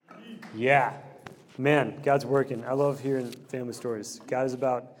Yeah. Man, God's working. I love hearing family stories. God is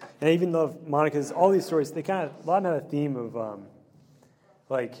about, and I even love Monica's, all these stories, they kind of, a lot of them have a theme of,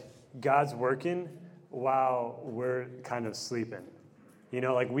 like, God's working while we're kind of sleeping. You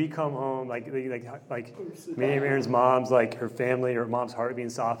know, like, we come home, like me and Aaron's mom's, like, her family, her mom's heart being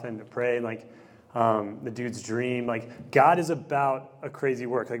softened to pray, and, like, the dude's dream. Like, God is about a crazy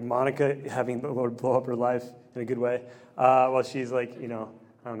work. Like, Monica having the Lord blow up her life in a good way, while she's, like, you know,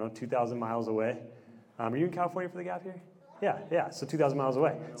 I don't know, 2,000 miles away. Are you in California for the gap here? Yeah. So 2,000 miles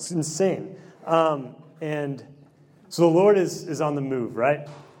away. It's insane. And so the Lord is on the move, right?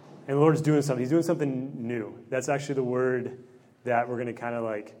 And the Lord is doing something. He's doing something new. That's actually the word that we're going to kind of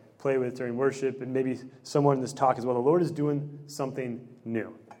like play with during worship, and maybe someone in this talk as well. The Lord is doing something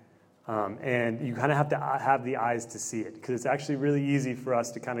new. And you kind of have to have the eyes to see it, because it's actually really easy for us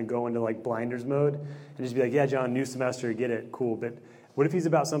to kind of go into like blinders mode and just be like, yeah, John, new semester, get it, cool. But what if he's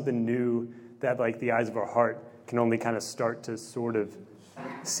about something new that like the eyes of our heart can only kind of start to sort of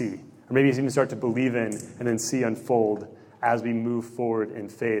see? Or maybe even start to believe in and then see unfold as we move forward in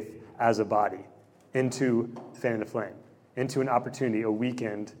faith as a body into Fan the Flame, into an opportunity, a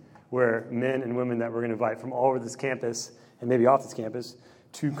weekend where men and women that we're going to invite from all over this campus and maybe off this campus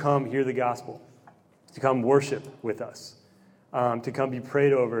to come hear the gospel, to come worship with us, to come be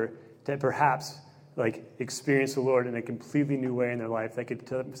prayed over, to perhaps like experience the Lord in a completely new way in their life that could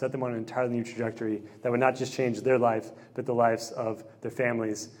set them on an entirely new trajectory that would not just change their life, but the lives of their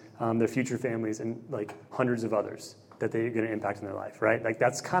families, their future families, and like hundreds of others that they're going to impact in their life, right? Like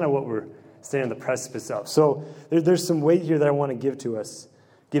that's kind of what we're standing on the precipice of. So there's some weight here that I want to give to us,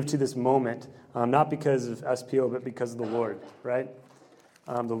 give to this moment, not because of SPO, but because of the Lord, right?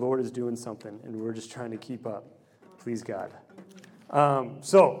 The Lord is doing something, and we're just trying to keep up. Please, God.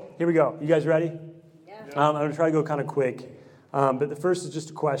 So here we go. You guys ready? I'm going to try to go kind of quick. But the first is just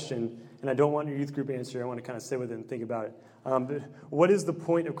a question, and I don't want your youth group answer. I want to kind of sit with it and think about it. But what is the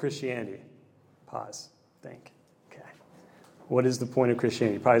point of Christianity? Pause. Think. Okay. What is the point of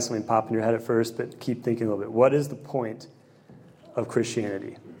Christianity? Probably something pop in your head at first, but keep thinking a little bit. What is the point of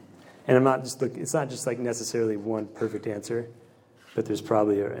Christianity? And it's not just like necessarily one perfect answer, but there's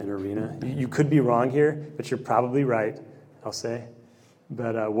probably an arena. You could be wrong here, but you're probably right, I'll say.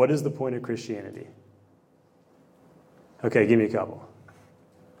 But what is the point of Christianity? Okay, give me a couple.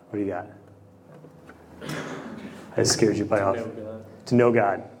 What do you got? I scared you by off. To know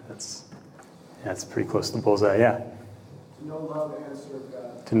God. That's pretty close to the bullseye, yeah. To know, love, and serve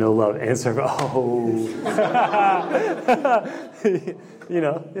God. To know, love, and serve. Oh. You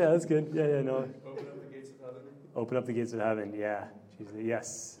know, yeah, that's good. Yeah, no. Open up the gates of heaven. Open up the gates of heaven, yeah. Jesus,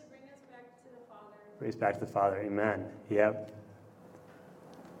 yes. To bring us back to the Father. Bring us back to the Father, amen. Yep.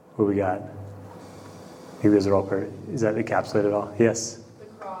 What we got? Maybe those are all part. Is that encapsulated at all? Yes. The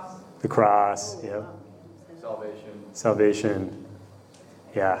cross. The cross. Yep. Salvation.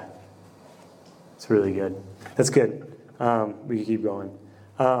 Yeah. It's really good. That's good. We can keep going.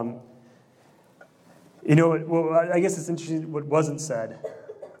 You know, well, I guess it's interesting what wasn't said.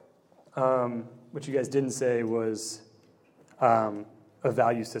 What you guys didn't say was a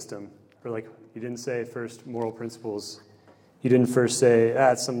value system. Or like, you didn't say first moral principles. You didn't first say,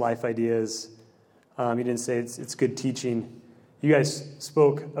 it's some life ideas. You didn't say it's good teaching. You guys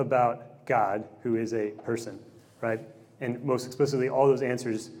spoke about God, who is a person, right? And most explicitly, all those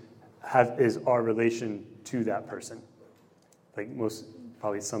answers is our relation to that person. Like most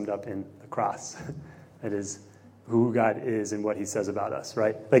probably summed up in the cross. That is who God is and what he says about us,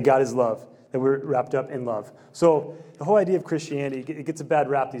 right? Like God is love, that we're wrapped up in love. So the whole idea of Christianity, it gets a bad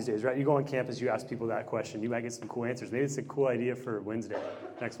rap these days, right? You go on campus, you ask people that question, you might get some cool answers. Maybe it's a cool idea for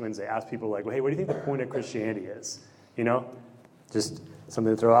next Wednesday. Ask people like, well, hey, what do you think the point of Christianity is? You know, just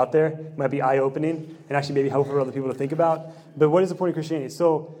something to throw out there. It might be eye-opening and actually maybe helpful for other people to think about. But what is the point of Christianity?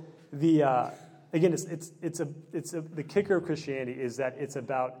 So the kicker of Christianity is that it's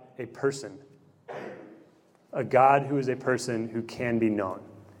about a person, a God who is a person who can be known.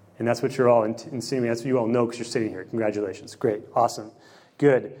 And that's what you're all insinuating. That's what you all know because you're sitting here. Congratulations. Great. Awesome.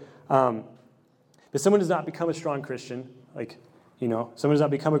 Good. But someone does not become a strong Christian, someone does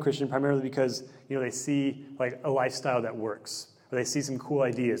not become a Christian primarily because, they see like a lifestyle that works. Or they see some cool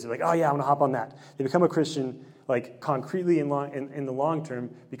ideas. They're like, oh yeah, I want to hop on that. They become a Christian like concretely in the long term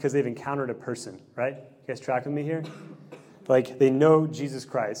because they've encountered a person, right? You guys track with me here? Like they know Jesus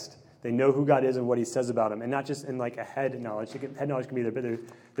Christ. They know who God is and what he says about him. And not just in like a head knowledge. Head knowledge can be there, but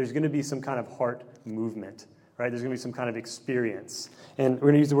there's going to be some kind of heart movement, right? There's going to be some kind of experience. And we're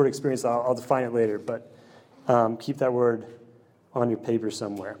going to use the word experience. I'll define it later, but keep that word on your paper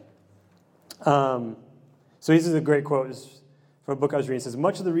somewhere. So this is a great quote. It's from a book I was reading. It says,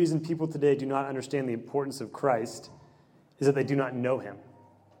 much of the reason people today do not understand the importance of Christ is that they do not know him.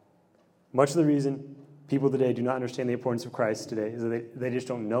 Much of the reason people today do not understand the importance of Christ today is that they just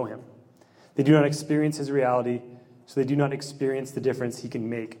don't know him. They do not experience his reality, so they do not experience the difference he can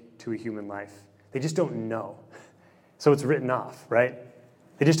make to a human life. They just don't know. So it's written off, right?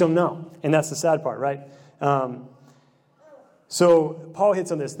 They just don't know. And that's the sad part, right? So Paul hits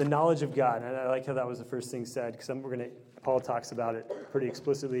on this, the knowledge of God. And I like how that was the first thing said, because Paul talks about it pretty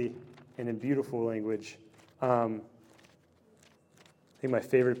explicitly and in beautiful language. I think my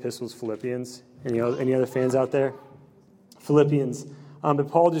favorite epistle is Philippians. Any other fans out there? Philippians. But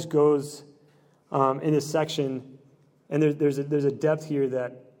Paul just goes in this section, and there's a depth here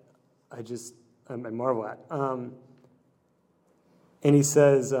that I marvel at. And he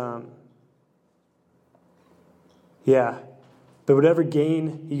says, but whatever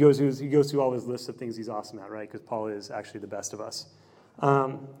gain, he goes through all his lists of things he's awesome at, right? Because Paul is actually the best of us.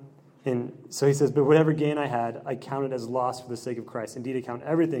 And so he says, but whatever gain I had, I counted as loss for the sake of Christ. Indeed, I count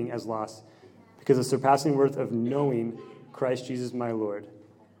everything as loss because of the surpassing worth of knowing Christ Jesus my Lord.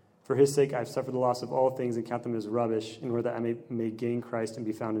 For his sake, I have suffered the loss of all things and count them as rubbish in order that I may gain Christ and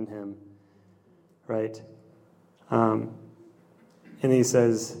be found in him. Right? And then he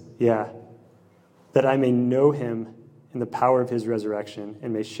says, that I may know him in the power of his resurrection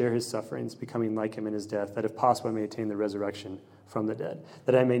and may share his sufferings, becoming like him in his death, that if possible I may attain the resurrection from the dead,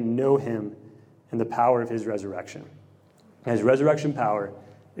 that I may know him in the power of his resurrection. And his resurrection power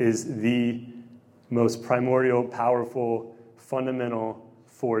is the most primordial, powerful, fundamental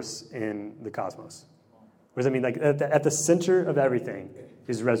force in the cosmos. What does that mean? Like at the center of everything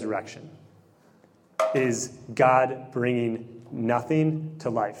is resurrection. Is God bringing nothing to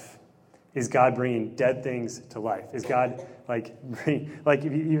life? Is God bringing dead things to life? Is God I won't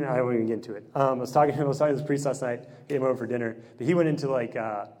even get into it. I was talking to this priest last night. He came over for dinner, but he went into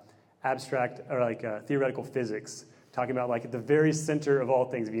abstract or theoretical physics, talking about at the very center of all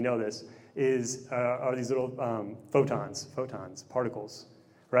things. If you know this, are these little photons, particles,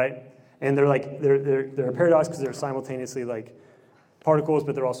 right? And they're a paradox because they're simultaneously particles,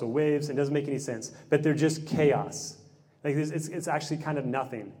 but they're also waves. And it doesn't make any sense, but they're just chaos. It's actually kind of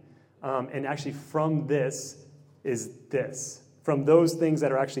nothing. And actually from this is this. From those things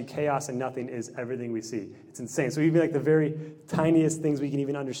that are actually chaos and nothing is everything we see. It's insane. So even the very tiniest things we can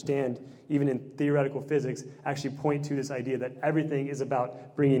even understand, even in theoretical physics, actually point to this idea that everything is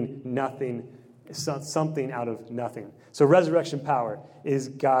about bringing nothing, something out of nothing. So resurrection power is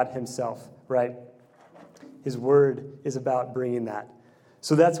God himself, right? His word is about bringing that.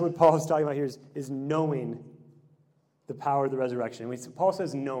 So that's what Paul is talking about here is knowing the power of the resurrection. When Paul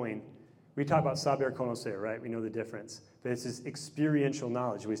says knowing, we talk about saber conocer, right? We know the difference. But it's this experiential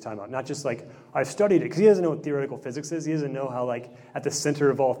knowledge what he's talking about. Not just I've studied it, because he doesn't know what theoretical physics is. He doesn't know how at the center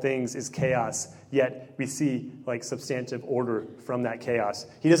of all things is chaos, yet we see substantive order from that chaos.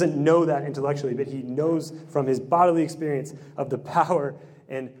 He doesn't know that intellectually, but he knows from his bodily experience of the power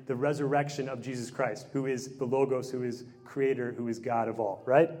and the resurrection of Jesus Christ, who is the Logos, who is creator, who is God of all,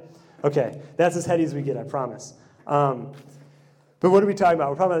 right? Okay, that's as heady as we get, I promise. But what are we talking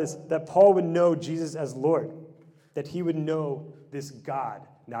about? We're talking about this, that Paul would know Jesus as Lord, that he would know this God,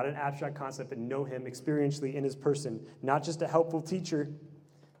 not an abstract concept, but know him experientially in his person, not just a helpful teacher,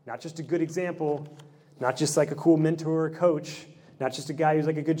 not just a good example, not just a cool mentor or coach, not just a guy who's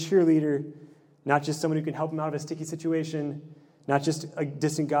a good cheerleader, not just someone who can help him out of a sticky situation, not just a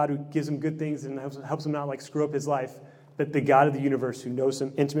distant God who gives him good things and helps him not screw up his life, but the God of the universe who knows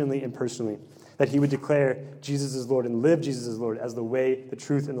him intimately and personally. That he would declare Jesus as Lord and live Jesus as Lord as the way, the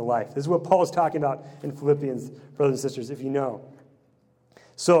truth, and the life. This is what Paul is talking about in Philippians, brothers and sisters, if you know.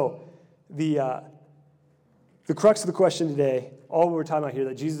 So, the crux of the question today, all we're talking about here,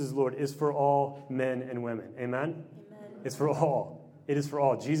 that Jesus is Lord, is for all men and women. Amen? Amen. It's for all. It is for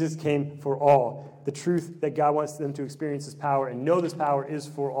all. Jesus came for all. The truth that God wants them to experience his power and know this power is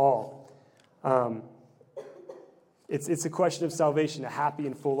for all. It's a question of salvation, a happy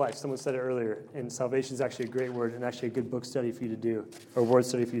and full life. Someone said it earlier, and salvation is actually a great word and actually a good book study for you to do, or word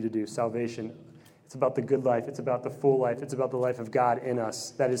study for you to do. Salvation. It's about the good life. It's about the full life. It's about the life of God in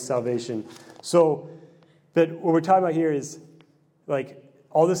us. That is salvation. So, but what we're talking about here is,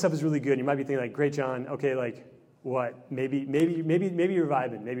 all this stuff is really good. You might be thinking, great, John, okay, what? Maybe you're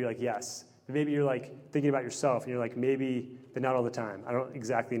vibing. Maybe you're yes. Maybe you're thinking about yourself, and you're maybe, but not all the time. I don't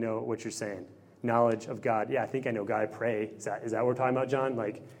exactly know what you're saying. Knowledge of God. Yeah, I think I know God. I pray. Is that what we're talking about, John?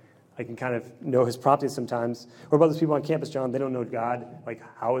 I can kind of know his promptings sometimes. What about those people on campus, John? They don't know God.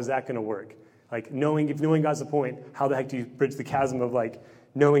 How is that going to work? If knowing God's the point, how the heck do you bridge the chasm of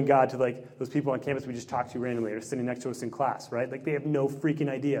knowing God to like those people on campus we just talked to randomly or sitting next to us in class, right? Like they have no freaking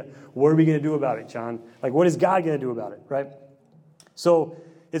idea. What are we going to do about it, John? Like what is God going to do about it, right? So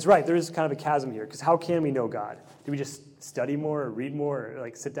it's right. There is kind of a chasm here because how can we know God? Do we just study more or read more or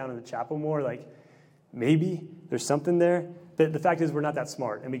like sit down in the chapel more? Like maybe there's something there. But the fact is we're not that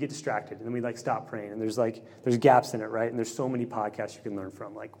smart and we get distracted and then we like stop praying and there's gaps in it, right? And there's so many podcasts you can learn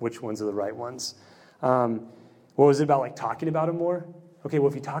from, like which ones are the right ones. What was it about like talking about him more? Okay, well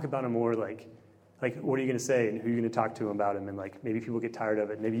if you talk about him more, like what are you going to say and who are you going to talk to him about him? And like maybe people get tired of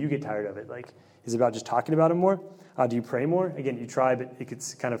it. Maybe you get tired of it. Like is it about just talking about him more? Do you pray more? Again, you try, but it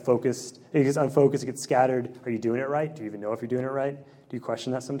gets kind of focused. It gets unfocused. It gets scattered. Are you doing it right? Do you even know if you're doing it right? Do you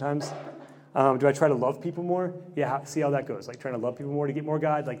question that sometimes? Do I try to love people more? Yeah, see how that goes. Like trying to love people more to get more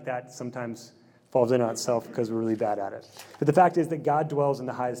God, like that sometimes falls in on itself because we're really bad at it. But the fact is that God dwells in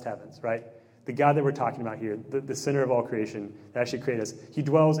the highest heavens, right? The God that we're talking about here, the center of all creation that actually created us, he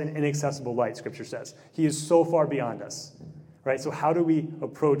dwells in inaccessible light, Scripture says. He is so far beyond us, right? So how do we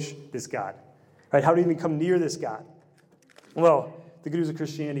approach this God, right? How do we even come near this God? Well, the good news of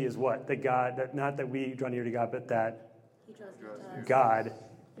Christianity is what? That not that we draw near to God, but that God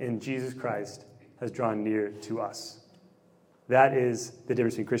in Jesus Christ has drawn near to us. That is the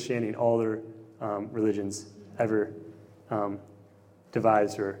difference between Christianity and all other religions ever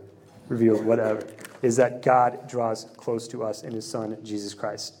devised or revealed, whatever, is that God draws close to us in his Son, Jesus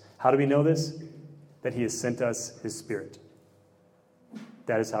Christ. How do we know this? That he has sent us his Spirit.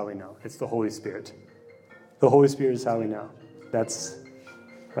 That is how we know. It's the Holy Spirit. The Holy Spirit is how we know. That's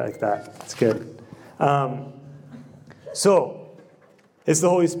right like that. It's good. So, it's the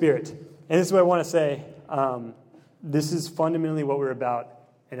Holy Spirit. And this is what I want to say. This is fundamentally what we're about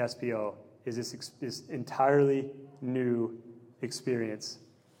in SPO, is this entirely new experience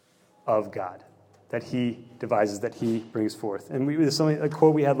of God that he devises, that he brings forth. And there's a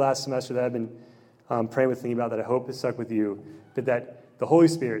quote we had last semester that I've been praying with, thinking about, that I hope has stuck with you, but that the Holy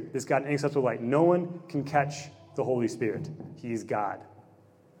Spirit, this God in inaccessible light, no one can catch the Holy Spirit. He is God.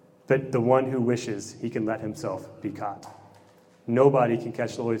 But the one who wishes, he can let himself be caught. Nobody can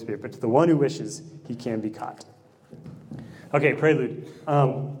catch the Holy Spirit, but to the one who wishes, he can be caught. Okay, prelude.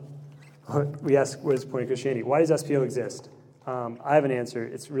 We ask, what is the point of Christianity? Why does SPO exist? I have an answer.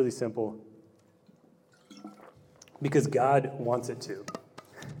 It's really simple. Because God wants it to.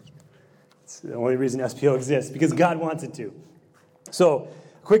 It's the only reason SPO exists, because God wants it to. So,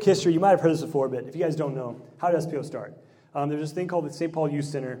 quick history. You might have heard this before, but if you guys don't know, how did SPO start? There's this thing called the St. Paul Youth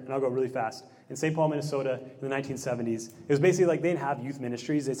Center, and I'll go really fast, in St. Paul, Minnesota in the 1970s. It was basically like they didn't have youth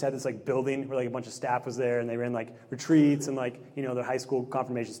ministries. They just had this like building where like a bunch of staff was there, and they ran like retreats and like, you know, their high school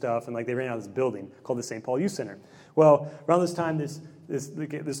confirmation stuff, and like they ran out of this building called the St. Paul Youth Center. Well, around this time, this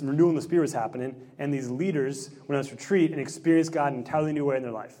renewal in the Spirit was happening, and these leaders went on this retreat and experienced God in an entirely new way in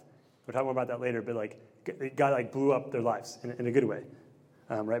their life. We'll talk more about that later, but like God like blew up their lives in a good way.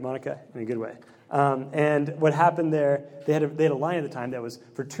 Right, Monica? In a good way. And what happened there, they had a line at the time that was,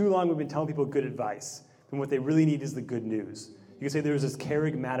 for too long we've been telling people good advice, and what they really need is the good news. You could say there was this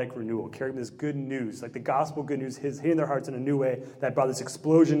charismatic renewal, this good news, like the gospel good news hitting their hearts in a new way that brought this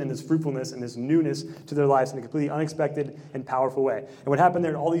explosion and this fruitfulness and this newness to their lives in a completely unexpected and powerful way. And what happened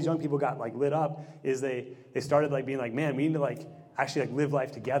there, all these young people got like lit up, is they started like being like, man, we need to like actually like live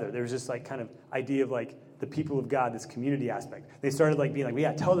life together. There was this like kind of idea of like the people of God, this community aspect. They started like being like, we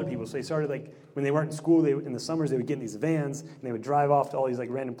got to tell other people. So they started like, when they weren't in school, in the summers, they would get in these vans, and they would drive off to all these like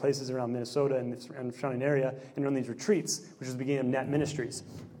random places around Minnesota and the surrounding area and run these retreats, which was the beginning of Net Ministries.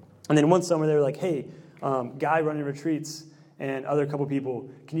 And then one summer, they were like, hey, guy running retreats and other couple people,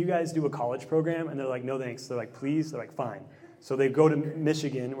 can you guys do a college program? And they're like, no thanks. They're like, please? They're like, fine. So they go to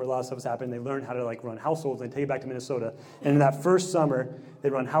Michigan, where a lot of stuff was happening. They learn how to like run households, and they take it back to Minnesota. And in that first summer, they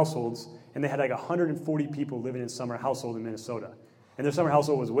run households, and they had like 140 people living in summer household in Minnesota. And their summer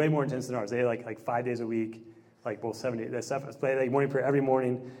household was way more intense than ours. They had like 5 days a week, like well 7 days. They had like morning prayer every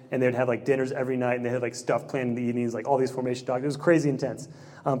morning, and they would have like dinners every night, and they had like stuff planned in the evenings, like all these formation talks. It was crazy intense.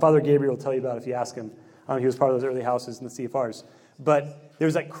 Father Gabriel will tell you about it if you ask him. He was part of those early houses in the CFRs. But there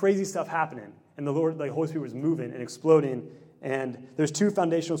was like crazy stuff happening, and the Lord, like Holy Spirit, was moving and exploding. And there's 2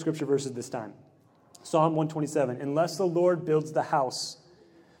 foundational scripture verses this time. Psalm 127, unless the Lord builds the house,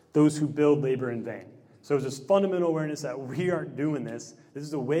 those who build labor in vain. So there's this fundamental awareness that we aren't doing this. This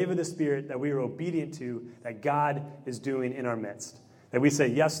is a wave of the Spirit that we are obedient to, that God is doing in our midst. That we say,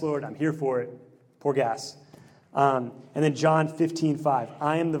 yes, Lord, I'm here for it. Pour gas. And then John 15:5,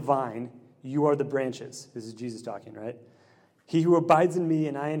 I am the vine, you are the branches. This is Jesus talking, right? He who abides in me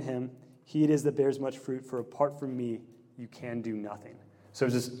and I in him, he it is that bears much fruit, for apart from me, you can do nothing. So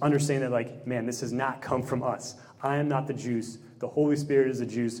just understand that, like, man, this has not come from us. I am not the juice. the Holy Spirit is the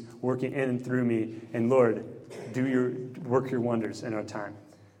juice working in and through me. And Lord, work your wonders in our time.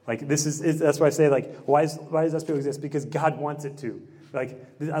 Like that's why I say, like, why does SPO exist? Because God wants it to. Like,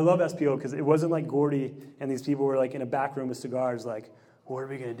 I love SPO because it wasn't like Gordy and these people were like in a back room with cigars, like, what are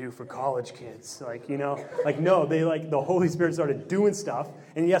we going to do for college kids? Like, like, no, the Holy Spirit started doing stuff.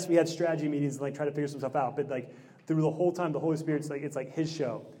 And yes, we had strategy meetings and like try to figure some stuff out. But like through the whole time, the Holy Spirit's like, it's like his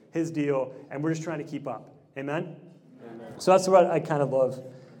show, his deal. And we're just trying to keep up. Amen? Amen. So that's what I kind of love,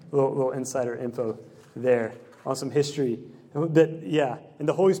 little insider info there on some history. And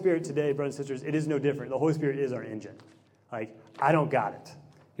the Holy Spirit today, brothers and sisters, it is no different. The Holy Spirit is our engine. Like, I don't got it.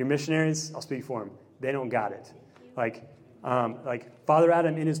 Your missionaries, I'll speak for them. They don't got it. Like Father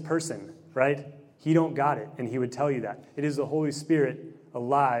Adam in his person, right? He don't got it, and he would tell you that. It is the Holy Spirit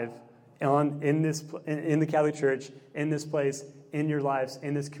alive in the Catholic Church, in this place, in your lives,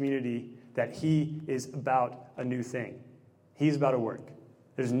 in this community, that he is about a new thing. He's about to work.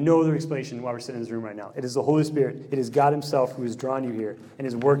 There's no other explanation why we're sitting in this room right now. It is the Holy Spirit. It is God himself who has drawn you here and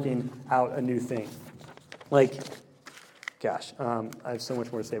is working out a new thing. Like, gosh, I have so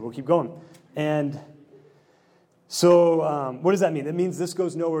much more to say. We'll keep going. And so what does that mean? That means this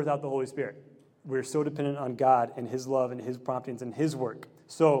goes nowhere without the Holy Spirit. We're so dependent on God and his love and his promptings and his work.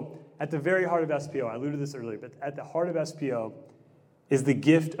 So at the very heart of SPO, I alluded to this earlier, but at the heart of SPO is the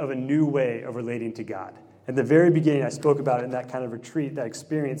gift of a new way of relating to God. At the very beginning, I spoke about it in that kind of retreat, that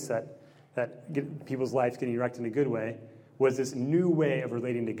experience that people's lives getting wrecked in a good way, was this new way of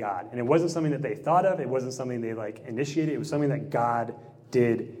relating to God. And it wasn't something that they thought of. It wasn't something they initiated. It was something that God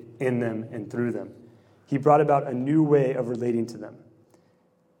did in them and through them. He brought about a new way of relating to them.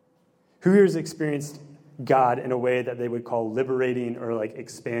 Who here has experienced God in a way that they would call liberating or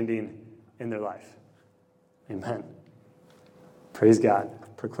expanding in their life? Amen. Praise God.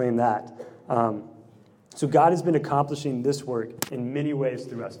 Proclaim that. So God has been accomplishing this work in many ways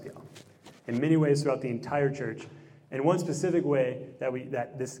through SPL, in many ways throughout the entire church. And one specific way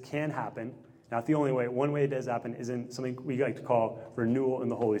that this can happen, not the only way, one way it does happen is in something we like to call renewal in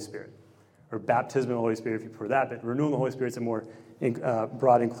the Holy Spirit, or baptism in the Holy Spirit if you prefer that. But renewal in the Holy Spirit is a more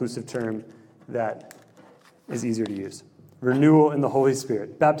broad, inclusive term that is easier to use. Renewal in the Holy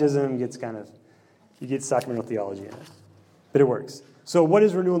Spirit. Baptism gets you get sacramental theology in it, but it works. So what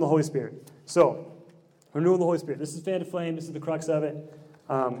is renewal in the Holy Spirit? So renewal in the Holy Spirit. This is fan to flame. This is the crux of it.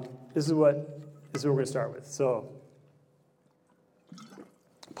 This is what we're going to start with. So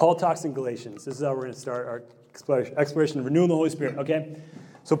Paul talks in Galatians. This is how we're going to start our exploration of renewal in the Holy Spirit. Okay?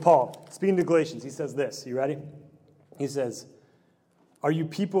 So Paul, speaking to Galatians, he says this. You ready? He says, "Are you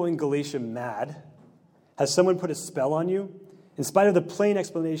people in Galatia mad? Has someone put a spell on you? In spite of the plain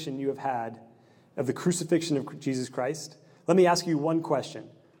explanation you have had of the crucifixion of Jesus Christ, let me ask you one question.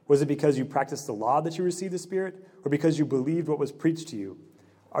 Was it because you practiced the law that you received the Spirit, or because you believed what was preached to you?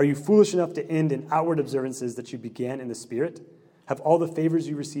 Are you foolish enough to end in outward observances that you began in the Spirit? Have all the favors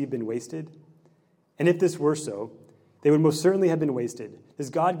you received been wasted? And if this were so, they would most certainly have been wasted. Does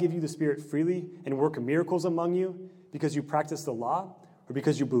God give you the Spirit freely and work miracles among you because you practiced the law, or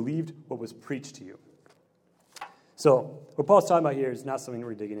because you believed what was preached to you?" So what Paul's talking about here is not something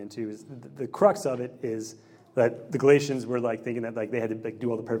we're digging into. Is the crux of it is that the Galatians were thinking that they had to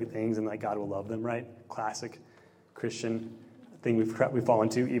do all the perfect things and God will love them, right? Classic Christian thing we fall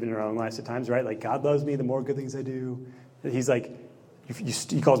into even in our own lives at times, right? God loves me the more good things I do. He's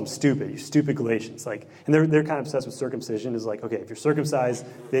he calls them stupid. You stupid Galatians. And they're kind of obsessed with circumcision. Is okay, if you're circumcised,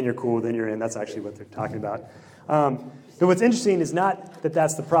 then you're cool, then you're in. That's actually what they're talking about. But what's interesting is not that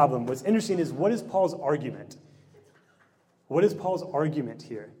that's the problem. What's interesting is, what is Paul's argument? What is Paul's argument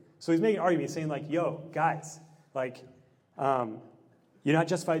here? So he's making an argument. He's saying yo, guys, you're not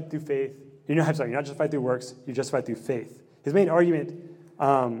justified through faith. You're not justified through works. You're justified through faith. His main argument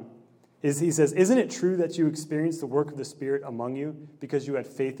is, he says, isn't it true that you experienced the work of the Spirit among you because you had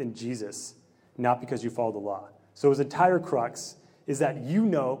faith in Jesus, not because you followed the law? So his entire crux is that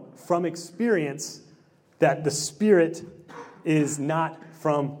from experience that the Spirit is not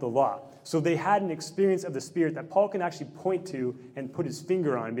from the law. So they had an experience of the Spirit that Paul can actually point to and put his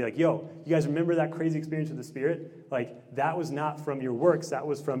finger on and be yo, you guys remember that crazy experience of the Spirit? That was not from your works, that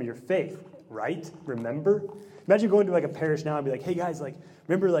was from your faith, right? Remember? Imagine going to a parish now and be hey guys,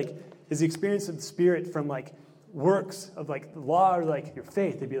 remember is the experience of the Spirit from works of the law or your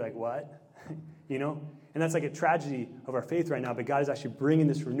faith? They'd be what? And that's a tragedy of our faith right now, but God is actually bringing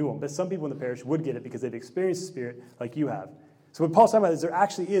this renewal. But some people in the parish would get it because they've experienced the Spirit like you have. So what Paul's talking about is there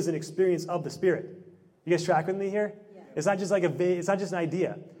actually is an experience of the Spirit. You guys track with me here? Yeah. It's not just it's not just an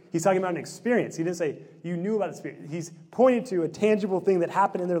idea. He's talking about an experience. He didn't say you knew about the Spirit. He's pointing to a tangible thing that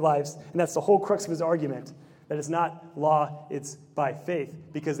happened in their lives, and that's the whole crux of his argument. that it's not law, it's by faith,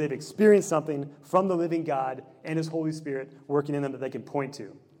 because they've experienced something from the living God and his Holy Spirit working in them that they can point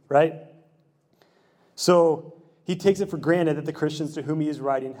to, right? So he takes it for granted that the Christians to whom he is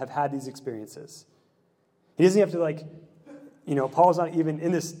writing have had these experiences. He doesn't have to Paul's not even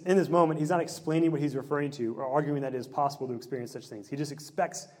in this moment, he's not explaining what he's referring to or arguing that it is possible to experience such things. He just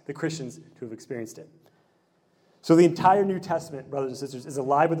expects the Christians to have experienced it. So the entire New Testament, brothers and sisters, is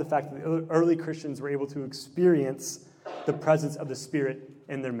alive with the fact that the early Christians were able to experience the presence of the Spirit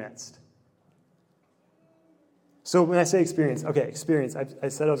in their midst. So when I say experience, I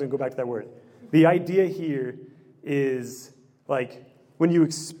said I was going to go back to that word. The idea here is like when you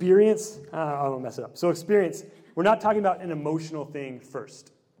experience, I won't mess it up. So experience, we're not talking about an emotional thing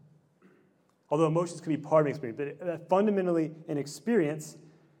first. Although emotions can be part of an experience. But fundamentally, an experience,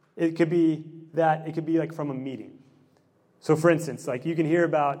 it could be like from a meeting. So for instance, like you can hear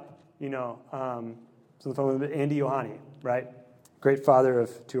about, Andy Yohani, right? Great father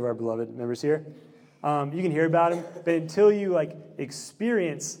of two of our beloved members here. You can hear about him, but until you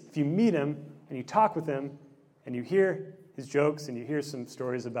experience, if you meet him and you talk with him and you hear his jokes and you hear some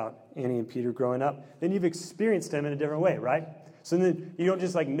stories about Annie and Peter growing up, then you've experienced him in a different way, right? So then you don't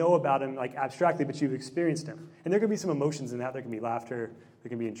just know about him abstractly, but you've experienced him. And there can be some emotions in that. There can be laughter, there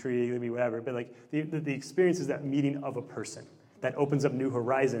can be intrigue, there can be whatever. But the experience is that meeting of a person that opens up new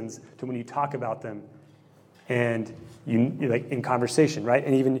horizons to when you talk about them and you in conversation, right?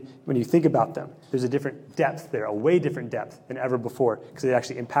 And even when you think about them, there's a different depth there, a way different depth than ever before, because it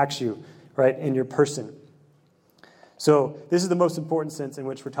actually impacts you, right, in your person. So this is the most important sense in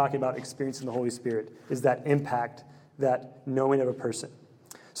which we're talking about experiencing the Holy Spirit, is that impact, that knowing of a person.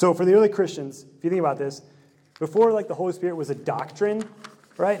 So for the early Christians, if you think about this, before the Holy Spirit was a doctrine,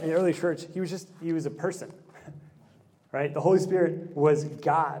 right, in the early church, he was a person, right? The Holy Spirit was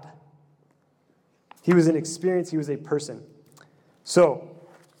God. He was an experience, he was a person. So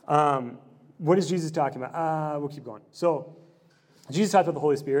what is Jesus talking about? We'll keep going. So Jesus talked about the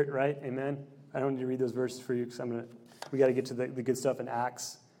Holy Spirit, right? Amen. I don't need to read those verses for you because we got to get to the good stuff in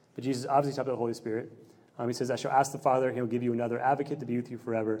Acts. But Jesus obviously talked about the Holy Spirit. He says, I shall ask the Father, and he'll give you another advocate to be with you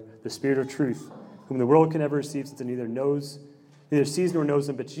forever, the Spirit of truth, whom the world can never receive, since it neither sees nor knows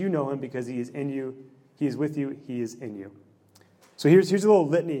him, but you know him because he is in you, he is with you, he is in you. So here's a little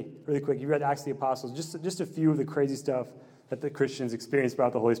litany, really quick. You read Acts of the Apostles, just a few of the crazy stuff that the Christians experienced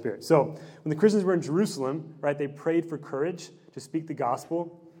about the Holy Spirit. So when the Christians were in Jerusalem, right, they prayed for courage to speak the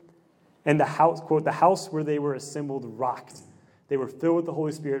gospel. And the house, quote, the house where they were assembled rocked. They were filled with the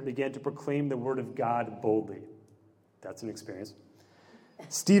Holy Spirit and began to proclaim the word of God boldly. That's an experience.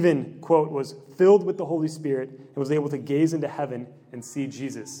 Stephen, quote, was filled with the Holy Spirit and was able to gaze into heaven and see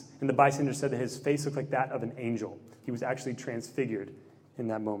Jesus. And the bystander said that his face looked like that of an angel. He was actually transfigured in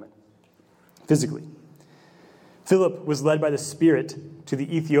that moment, physically. Philip was led by the Spirit to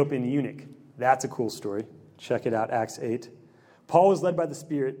the Ethiopian eunuch. That's a cool story. Check it out, Acts 8. Paul was led by the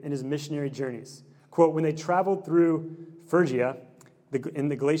Spirit in his missionary journeys. Quote, when they traveled through Phrygia, in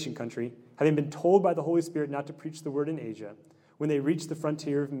the Galatian country, having been told by the Holy Spirit not to preach the word in Asia, when they reached the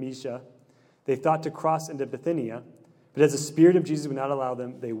frontier of Mysia, they thought to cross into Bithynia, but as the Spirit of Jesus would not allow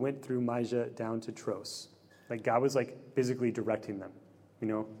them, they went through Mysia down to Troas. God was physically directing them,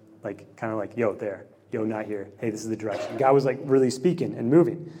 yo, there, yo, not here. Hey, this is the direction. God was really speaking and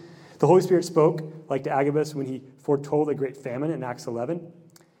moving. The Holy Spirit spoke, like to Agabus when he foretold a great famine in Acts 11.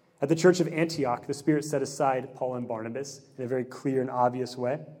 At the church of Antioch, the Spirit set aside Paul and Barnabas in a very clear and obvious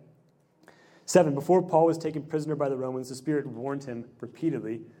way. 7, before Paul was taken prisoner by the Romans, the Spirit warned him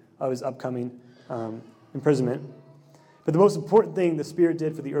repeatedly of his upcoming imprisonment. But the most important thing the Spirit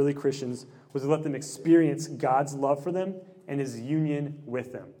did for the early Christians was to let them experience God's love for them and his union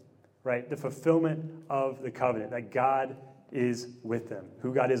with them, right? The fulfillment of the covenant, that God is with them,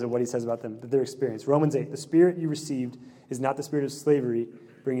 who God is and what he says about them, that their experience. Romans 8, the Spirit you received is not the spirit of slavery,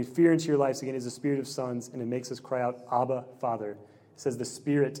 bringing fear into your lives again, is the spirit of sons, and it makes us cry out, Abba, Father. It says the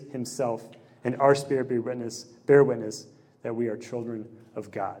Spirit himself and our spirit bear witness that we are children of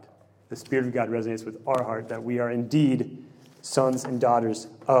God. The Spirit of God resonates with our heart that we are indeed sons and daughters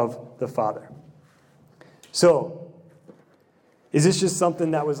of the Father. So, is this just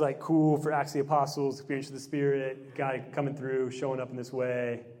something that was cool for Acts of the Apostles, experience of the Spirit, God coming through, showing up in this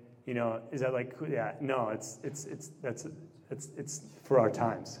way? Is that no, it's for our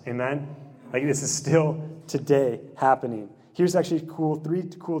times. Amen? This is still today happening. Here's actually three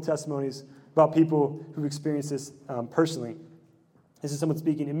cool testimonies about people who've experienced this personally. This is someone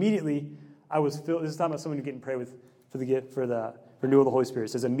speaking. Immediately, I was filled. This is talking about someone getting prayed with for the renewal of the Holy Spirit.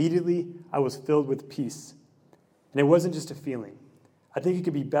 It says, immediately I was filled with peace. And it wasn't just a feeling. I think it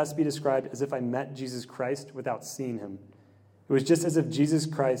could be best be described as if I met Jesus Christ without seeing him. It was just as if Jesus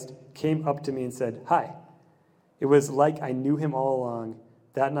Christ came up to me and said, "Hi." It was like I knew him all along.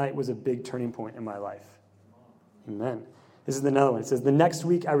 That night was a big turning point in my life. Amen. This is another one. It says, the next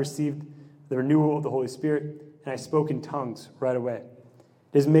week I received the renewal of the Holy Spirit, and I spoke in tongues right away.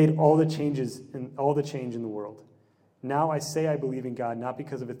 It has made all the change in the world. Now I say I believe in God, not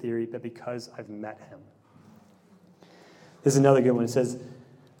because of a theory, but because I've met him. This is another good one. It says,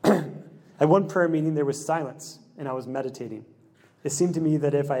 at one prayer meeting there was silence, and I was meditating. It seemed to me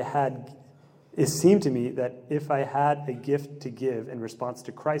that if I had a gift to give in response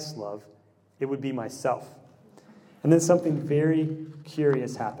to Christ's love, it would be myself. And then something very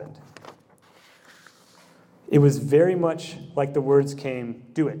curious happened. It was very much like the words came,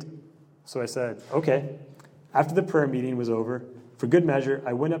 "Do it." So I said, okay. After the prayer meeting was over, for good measure,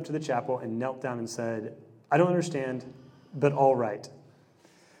 I went up to the chapel and knelt down and said, "I don't understand, but all right."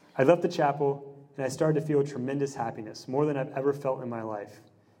 I left the chapel, and I started to feel tremendous happiness, more than I've ever felt in my life.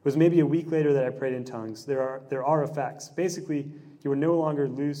 It was maybe a week later that I prayed in tongues. There are effects. Basically, you are no longer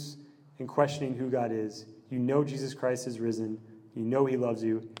loose in questioning who God is. You know Jesus Christ is risen. You know he loves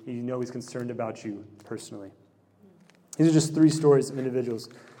you. You know he's concerned about you personally. These are just 3 stories of individuals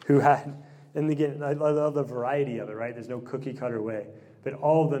who had, and again, I love the variety of it, right? There's no cookie cutter way. But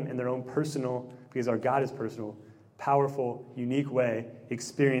all of them in their own personal, because our God is personal, powerful, unique way,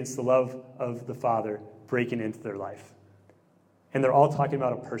 experience the love of the Father breaking into their life. And they're all talking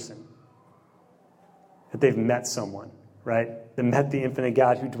about a person. That they've met someone, right? They met the infinite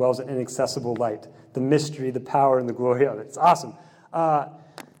God who dwells in inaccessible light. The mystery, the power, and the glory of it. It's awesome.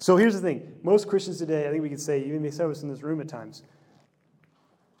 So here's the thing. Most Christians today, I think we could say, even some of us in this room at times,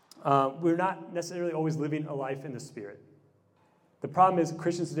 we're not necessarily always living a life in the Spirit. The problem is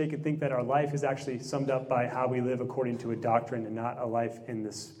Christians today could think that our life is actually summed up by how we live according to a doctrine and not a life in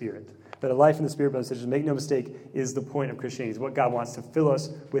the Spirit. But a life in the Spirit, brothers and sisters, make no mistake, is the point of Christianity. It's what God wants to fill us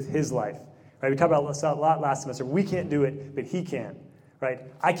with his life. Right? We talked about this a lot last semester. We can't do it, but he can. Right?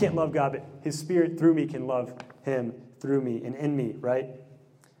 I can't love God, but his Spirit through me can love him through me and in me. Right?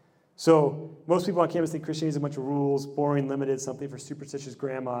 So most people on campus think Christianity is a bunch of rules, boring, limited, something for superstitious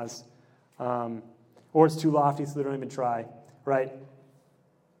grandmas. Or it's too lofty, so they don't even try. Right?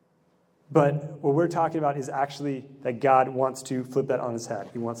 But what we're talking about is actually that God wants to flip that on his head.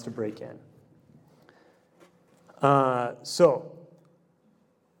 He wants to break in. So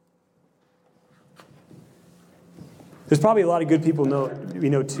there's probably a lot of good people we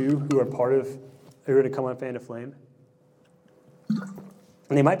know too who are going to come on Fan to Flame.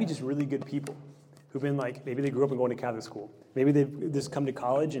 And they might be just really good people who've been maybe they grew up and going to Catholic school. Maybe they've just come to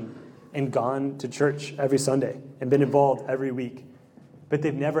college and gone to church every Sunday and been involved every week. But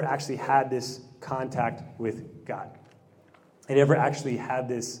they've never actually had this contact with God. They never actually had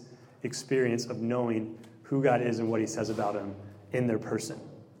this experience of knowing who God is and what he says about him in their person.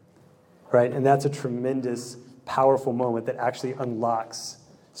 Right? And that's a tremendous, powerful moment that actually unlocks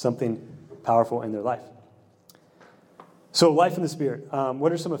something powerful in their life. So life in the Spirit.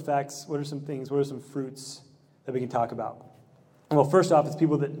 What are some effects? What are some things? What are some fruits that we can talk about? Well, first off, it's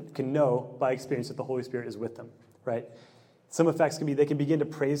people that can know by experience that the Holy Spirit is with them. Right? Some effects can be they can begin to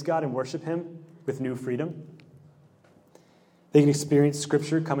praise God and worship him with new freedom. They can experience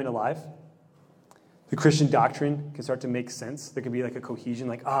Scripture coming alive. The Christian doctrine can start to make sense. There can be a cohesion,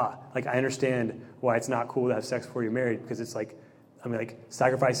 I understand why it's not cool to have sex before you're married, because it's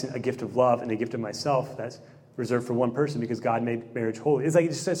sacrificing a gift of love and a gift of myself that's reserved for one person because God made marriage holy. It's it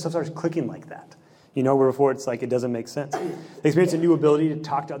just stuff starts clicking like that. Where before it's it doesn't make sense. They experience a new ability to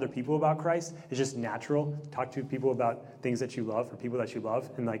talk to other people about Christ. It's just natural to talk to people about things that you love or people that you love.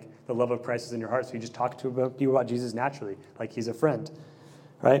 And the love of Christ is in your heart. So you just talk to people about Jesus naturally, like he's a friend.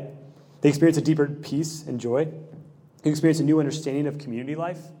 Right? They experience a deeper peace and joy. They experience a new understanding of community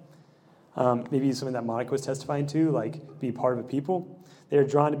life. Maybe something that Monica was testifying to, be part of a people. They are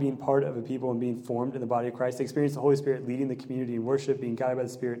drawn to being part of a people and being formed in the body of Christ. They experience the Holy Spirit leading the community in worship, being guided by the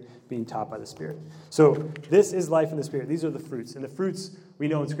Spirit, being taught by the Spirit. So this is life in the Spirit. These are the fruits. And the fruits we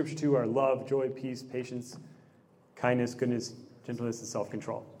know in Scripture too are love, joy, peace, patience, kindness, goodness, gentleness, and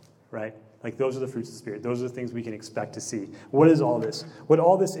self-control. Right? Those are the fruits of the Spirit. Those are the things we can expect to see. What is all this? What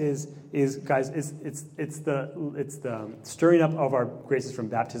all this is guys, it's the stirring up of our graces from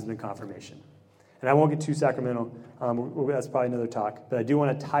baptism and confirmation. And I won't get too sacramental. That's probably another talk. But I do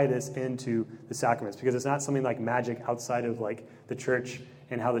want to tie this into the sacraments because it's not something like magic outside of the church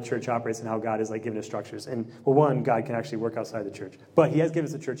and how the church operates and how God has given us structures. And one, God can actually work outside the church. But he has given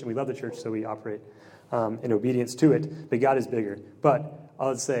us the church and we love the church, so we operate in obedience to it. But God is bigger. But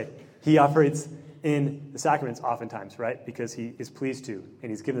I'll say he operates in the sacraments oftentimes, right? Because he is pleased to, and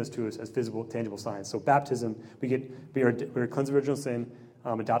he's given this to us as visible, tangible signs. So baptism, we are cleansed of original sin,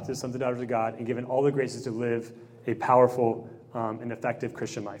 adopted as sons and daughters of God, and given all the graces to live a powerful and effective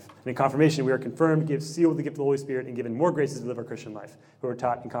Christian life. And in confirmation, we are confirmed, sealed with the gift of the Holy Spirit, and given more graces to live our Christian life, who are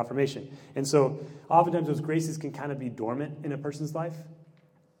taught in confirmation. And so oftentimes those graces can kind of be dormant in a person's life.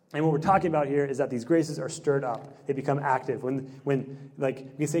 And what we're talking about here is that these graces are stirred up. They become active. When like,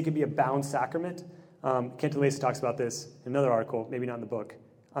 we can say it can be a bound sacrament. Kenton Lacey talks about this in another article, maybe not in the book.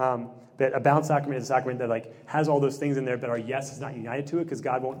 That a bound sacrament is a sacrament that like has all those things in there, but our yes is not united to it because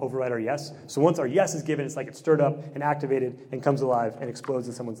God won't override our yes. So once our yes is given, it's like it's stirred up and activated and comes alive and explodes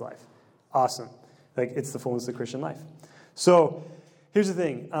in someone's life. Awesome. Like it's the fullness of the Christian life. So here's the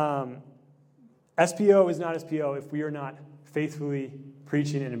thing. SPO is not SPO if we are not faithfully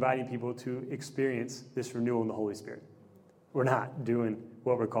preaching and inviting people to experience this renewal in the Holy Spirit. We're not doing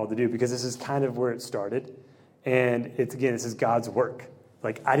what we're called to do because this is kind of where it started. And it's, again, this is God's work.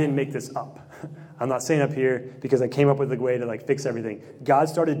 Like, I didn't make this up. I'm not saying up here because I came up with a way to like fix everything. God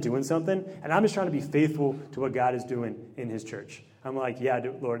started doing something, and I'm just trying to be faithful to what God is doing in his church. I'm like, yeah,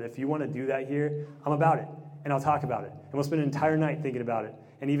 Lord, if you want to do that here, I'm about it. And I'll talk about it. And we'll spend an entire night thinking about it.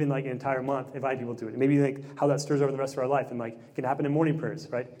 And even like an entire month, invite people to it. And maybe like how that stirs over the rest of our life. And like it can happen in morning prayers,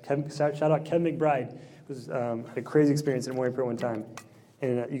 right? Shout out Kevin McBride. Was had a crazy experience in morning prayer one time.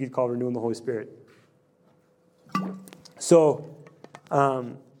 And you could call it renewing the Holy Spirit. So,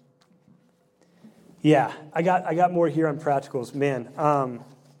 yeah, I got more here on practicals. Man,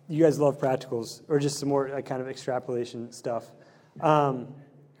 you guys love practicals. Or just some more kind of extrapolation stuff.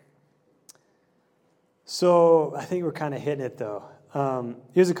 So I think we're kind of hitting it, though.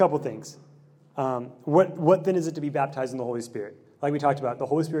 Here's a couple things. What then is it to be baptized in the Holy Spirit? Like we talked about, the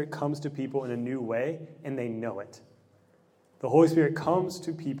Holy Spirit comes to people in a new way, and they know it. The Holy Spirit comes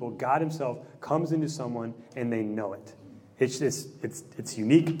to people. God himself comes into someone, and they know it. It's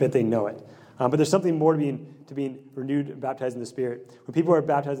unique, but they know it. But there's something more to being renewed and baptized in the Spirit. When people are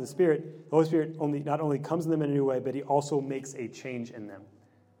baptized in the Spirit, the Holy Spirit not only comes in them in a new way, but he also makes a change in them.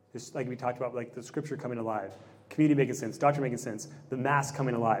 Just like we talked about, like the Scripture coming alive. Community making sense, doctrine making sense, the Mass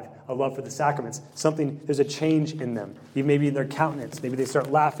coming alive, a love for the sacraments, there's a change in them. Maybe in their countenance, maybe they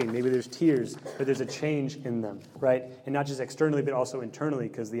start laughing, maybe there's tears, but there's a change in them, right? And not just externally, but also internally,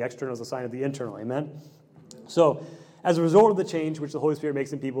 because the external is a sign of the internal, amen? So, as a result of the change which the Holy Spirit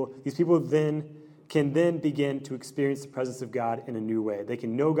makes in people, these people can begin to experience the presence of God in a new way. They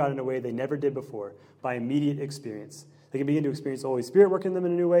can know God in a way they never did before by immediate experience. They can begin to experience the Holy Spirit working in them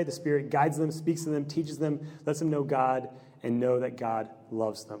in a new way. The Spirit guides them, speaks to them, teaches them, lets them know God, and know that God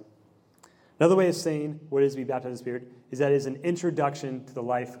loves them. Another way of saying what it is to be baptized in the Spirit is that it is an introduction to the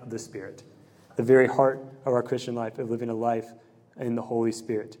life of the Spirit, the very heart of our Christian life, of living a life in the Holy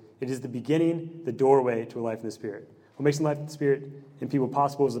Spirit. It is the beginning, the doorway to a life in the Spirit. What makes life in the Spirit in people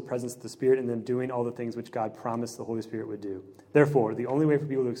possible is the presence of the Spirit and them doing all the things which God promised the Holy Spirit would do. Therefore, the only way for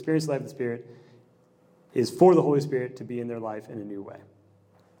people to experience the life of the Spirit is for the Holy Spirit to be in their life in a new way.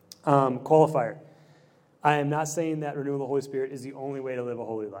 Qualifier. I am not saying that renewing the Holy Spirit is the only way to live a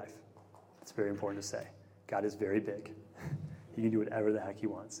holy life. It's very important to say. God is very big. He can do whatever the heck he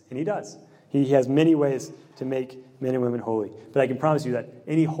wants. And he does. He has many ways to make men and women holy. But I can promise you that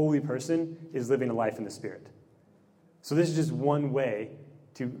any holy person is living a life in the Spirit. So this is just one way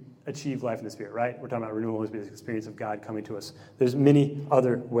to achieve life in the Spirit, right? We're talking about renewal of the Holy Spirit, the experience of God coming to us. There's many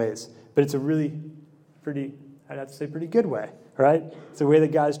other ways. But it's a really pretty good way, right? It's a way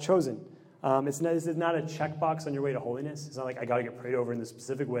that God has chosen. This is not a checkbox on your way to holiness. It's not like I got to get prayed over in this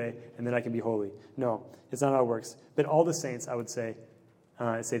specific way and then I can be holy. No, it's not how it works. But all the saints, I would say,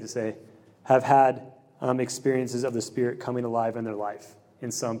 it's safe to say, have had experiences of the Spirit coming alive in their life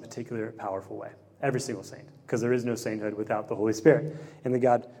in some particular powerful way. Every single saint, because there is no sainthood without the Holy Spirit and the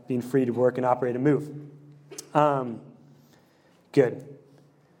God being free to work and operate and move. Good.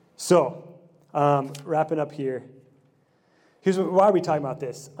 So, wrapping up here. Why are we talking about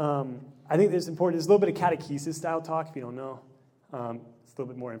this? I think it's important. There's a little bit of catechesis style talk, if you don't know. It's a little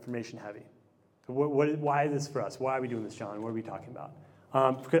bit more information heavy. Why is this for us? Why are we doing this, John? What are we talking about?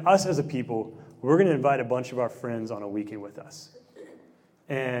 For us as a people, we're going to invite a bunch of our friends on a weekend with us.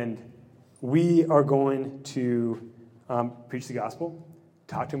 And we are going to preach the gospel,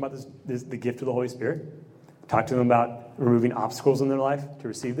 talk to them about the gift of the Holy Spirit, talk to them about removing obstacles in their life to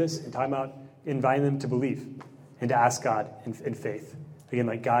receive this, and talk about inviting them to believe and to ask God in faith. Again,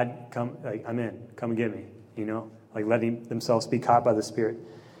 like, God, come, like, I'm in. Come and get me, like letting themselves be caught by the Spirit.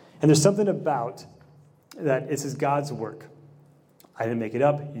 And there's something about that. This is God's work. I didn't make it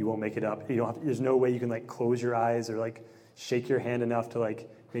up. You won't make it up. There's no way you can, like, close your eyes or, like, shake your hand enough to, like,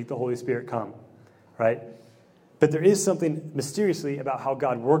 make the Holy Spirit come. right? But there is something mysteriously about how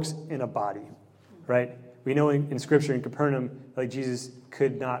God works in a body, right? We know in Scripture in Capernaum, like Jesus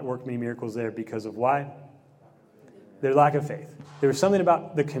could not work many miracles there because of why? Their lack of faith. There was something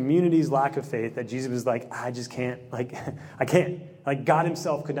about the community's lack of faith that Jesus was like, I just can't, like, I can't. Like, God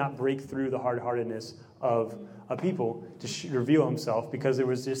himself could not break through the hard-heartedness of a people to reveal himself because there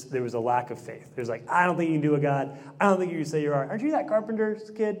was a lack of faith. There's like, I don't think you can do a God. I don't think you can say you are. Aren't you that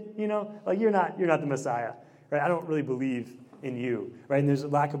carpenter's kid? You know, like you're not the Messiah, right? I don't really believe in you, right? And there's a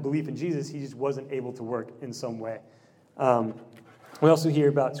lack of belief in Jesus. He just wasn't able to work in some way. We also hear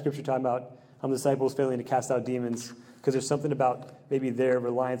about Scripture talking about disciples failing to cast out demons because there's something about maybe their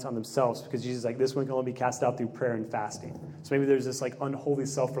reliance on themselves, because Jesus is like, this one can only be cast out through prayer and fasting. So maybe there's this like unholy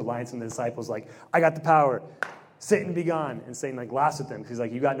self-reliance in the disciples, like, I got the power, Satan be gone, and Satan like laughs at them because he's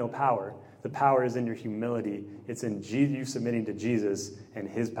like, you got no power. The power is in your humility. It's in you submitting to Jesus and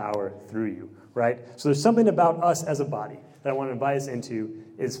his power through you, right? So there's something about us as a body that I want to invite us into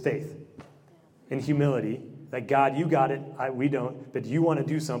is faith and humility. That God, you got it, we don't, but you want to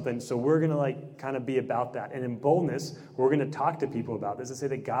do something, so we're going to like kind of be about that. And in boldness, we're going to talk to people about this and say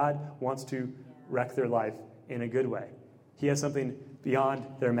that God wants to wreck their life in a good way. He has something beyond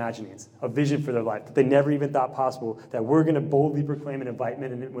their imaginings, a vision for their life that they never even thought possible, that we're going to boldly proclaim and invite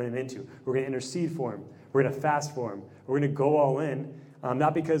men into. We're going to intercede for him. We're going to fast for him. We're going to go all in.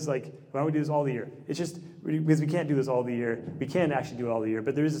 Not because, like, why don't we do this all the year? It's just because we can't do this all the year. We can actually do it all the year,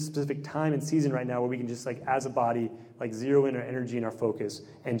 but there is a specific time and season right now where we can just, like, as a body, like, zero in our energy and our focus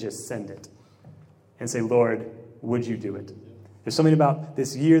and just send it and say, Lord, would you do it? There's something about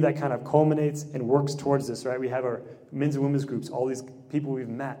this year that kind of culminates and works towards this, right? We have our men's and women's groups, all these people we've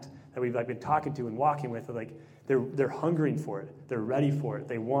met that we've, like, been talking to and walking with, like, they're hungering for it. They're ready for it.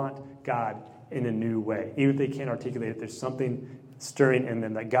 They want God in a new way. Even if they can't articulate it, there's something stirring in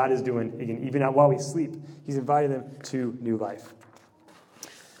them that God is doing, again, even while we sleep. He's inviting them to new life.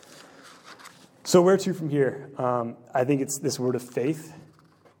 So where to from here? I think it's this word of faith.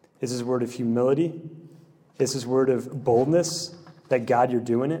 It's this word of humility. It's this word of boldness that God, you're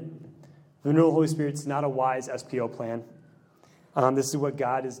doing it. The renewal of the Holy Spirit's not a wise SPO plan. This is what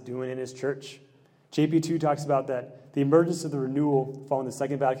God is doing in his church. JP2 talks about that the emergence of the renewal following the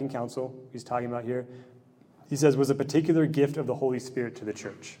Second Vatican Council, he's talking about here, he says, was a particular gift of the Holy Spirit to the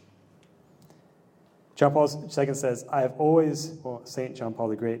church. John Paul II says, St. John Paul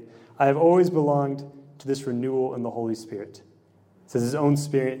the Great, I have always belonged to this renewal in the Holy Spirit. He says his own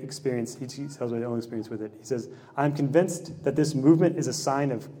experience, he tells me his own experience with it. He says, I'm convinced that this movement is a sign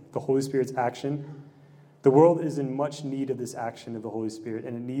of the Holy Spirit's action. The world is in much need of this action of the Holy Spirit,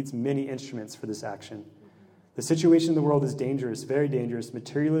 and it needs many instruments for this action. The situation in the world is dangerous, very dangerous.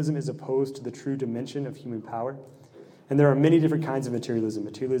 Materialism is opposed to the true dimension of human power. And there are many different kinds of materialism.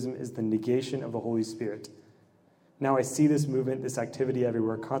 Materialism is the negation of the Holy Spirit. Now I see this movement, this activity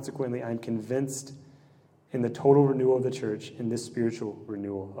everywhere. Consequently, I'm convinced in the total renewal of the church, in this spiritual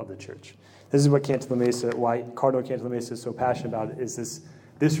renewal of the church. This is what why Cardinal Cantor La Mesa is so passionate about it, is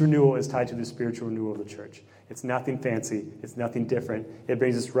this renewal is tied to the spiritual renewal of the church. It's nothing fancy. It's nothing different. It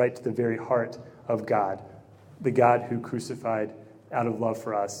brings us right to the very heart of God. The God who crucified out of love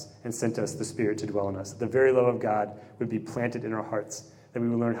for us and sent us the Spirit to dwell in us. The very love of God would be planted in our hearts, that we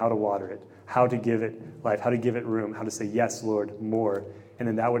would learn how to water it, how to give it life, how to give it room, how to say, yes, Lord, more. And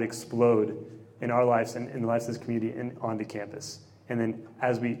then that would explode in our lives and in the lives of this community and onto campus. And then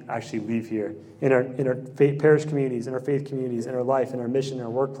as we actually leave here, in our parish communities, in our faith communities, in our life, in our mission, in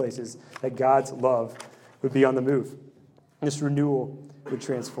our workplaces, that God's love would be on the move. This renewal would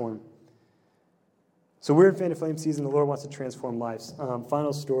transform. So we're in Fan to Flame season. The Lord wants to transform lives.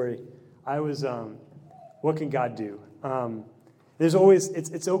 Final story. What can God do? There's always,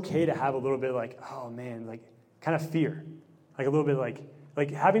 it's okay to have a little bit like, oh man, like kind of fear. Like a little bit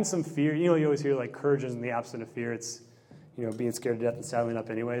like having some fear. You know, you always hear like courage is in the absence of fear. It's, you know, being scared to death and saddling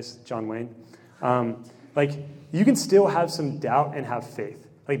up anyways, John Wayne. Like you can still have some doubt and have faith.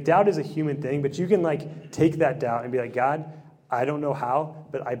 Like doubt is a human thing, but you can like take that doubt and be like, God, I don't know how,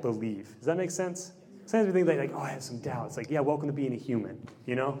 but I believe. Does that make sense? Sometimes we think like, oh, I have some doubt. It's like, yeah, welcome to being a human,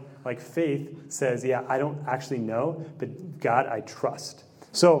 you know? Like faith says, yeah, I don't actually know, but God, I trust.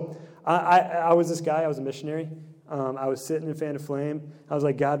 So I was this guy. I was a missionary. I was sitting in Fan to Flame. I was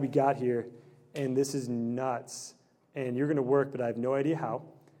like, God, we got here, and this is nuts. And you're going to work, but I have no idea how.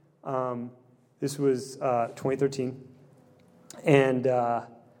 This was 2013. And how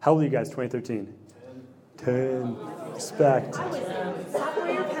old are you guys, 2013? 10. Respect.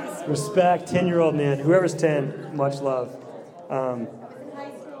 Respect, 10-year-old man. Whoever's 10, much love.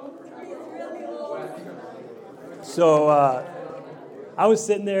 So I was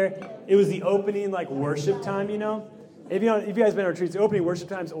sitting there. It was the opening like worship time, If you guys been on retreats, the opening worship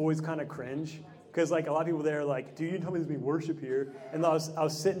time is always kind of cringe because like a lot of people there are like, dude, you didn't tell me there's gonna be worship here. And I was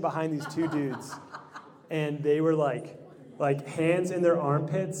sitting behind these two dudes, and they were like hands in their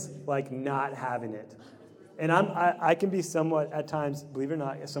armpits, like not having it. And I can be somewhat at times, believe it or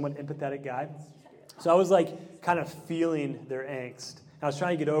not, a somewhat empathetic guy. So I was like kind of feeling their angst. I was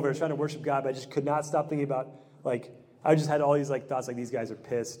trying to get over it. I was trying to worship God, but I just could not stop thinking about, like, I just had all these like thoughts like, these guys are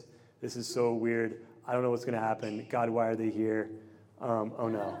pissed. This is so weird. I don't know what's going to happen. God, why are they here? Oh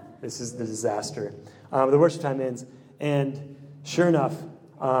no, this is the disaster. The worship time ends, and sure enough,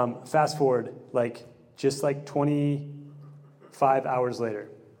 fast forward, like just like 25 hours later,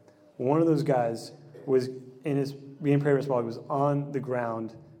 one of those guys was in his being prayer response was on the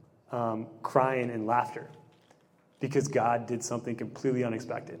ground, crying in laughter, because God did something completely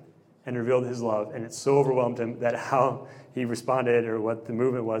unexpected and revealed his love, and it so overwhelmed him that how he responded or what the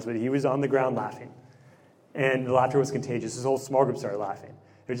movement was, but he was on the ground laughing. And the laughter was contagious. His whole small group started laughing.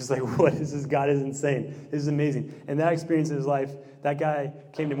 It was just like, what is this? God is insane. This is amazing. And that experience in his life, that guy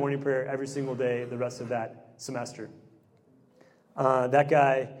came to morning prayer every single day the rest of that semester. That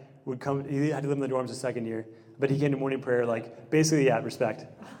guy would come, he had to live in the dorms the second year, but he came to morning prayer, like, basically, respect.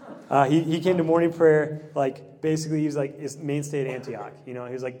 He came to morning prayer, like, basically, he was like his mainstay at Antioch. He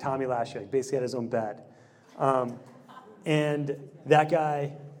was like Tommy last year, like, basically had his own bed. And that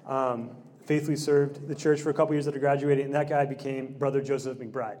guy faithfully served the church for a couple years after graduating, and that guy became Brother Joseph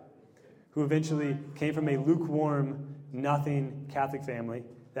McBride, who eventually came from a lukewarm, nothing Catholic family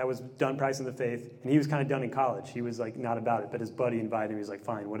that was done practicing the faith, and he was kind of done in college. He was like not about it, but his buddy invited him. He was like,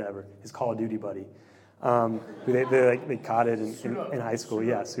 fine, whatever. His Call of Duty buddy. Who they caught it in high school.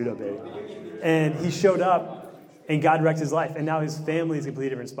 Yeah, pseudo baby. And he showed up, and God wrecked his life. And now his family is a completely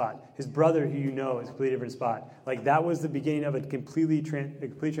different spot. His brother, who you know, is a completely different spot. Like, that was the beginning of a complete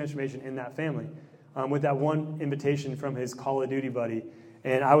transformation in that family, with that one invitation from his Call of Duty buddy.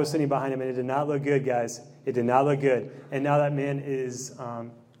 And I was sitting behind him, and it did not look good, guys. It did not look good. And now that man is,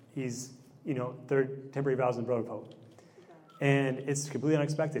 he's, third temporary vows in brother pope. And it's completely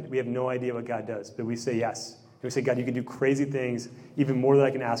unexpected. We have no idea what God does, but we say yes. And we say, God, you can do crazy things, even more than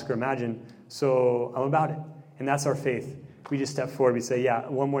I can ask or imagine, so I'm about it. And that's our faith. We just step forward. We say,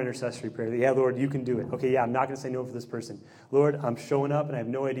 one more intercessory prayer. Yeah, Lord, you can do it. Okay, I'm not going to say no for this person. Lord, I'm showing up, and I have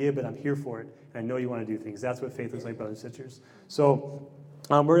no idea, but I'm here for it. And I know you want to do things. That's what faith looks like, brothers and sisters. So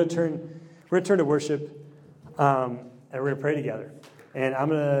we're going to turn to worship, and we're going to pray together. And I'm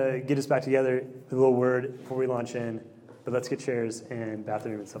going to get us back together with a little word before we launch in. But let's get chairs and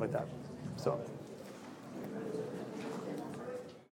bathroom and stuff like that. So.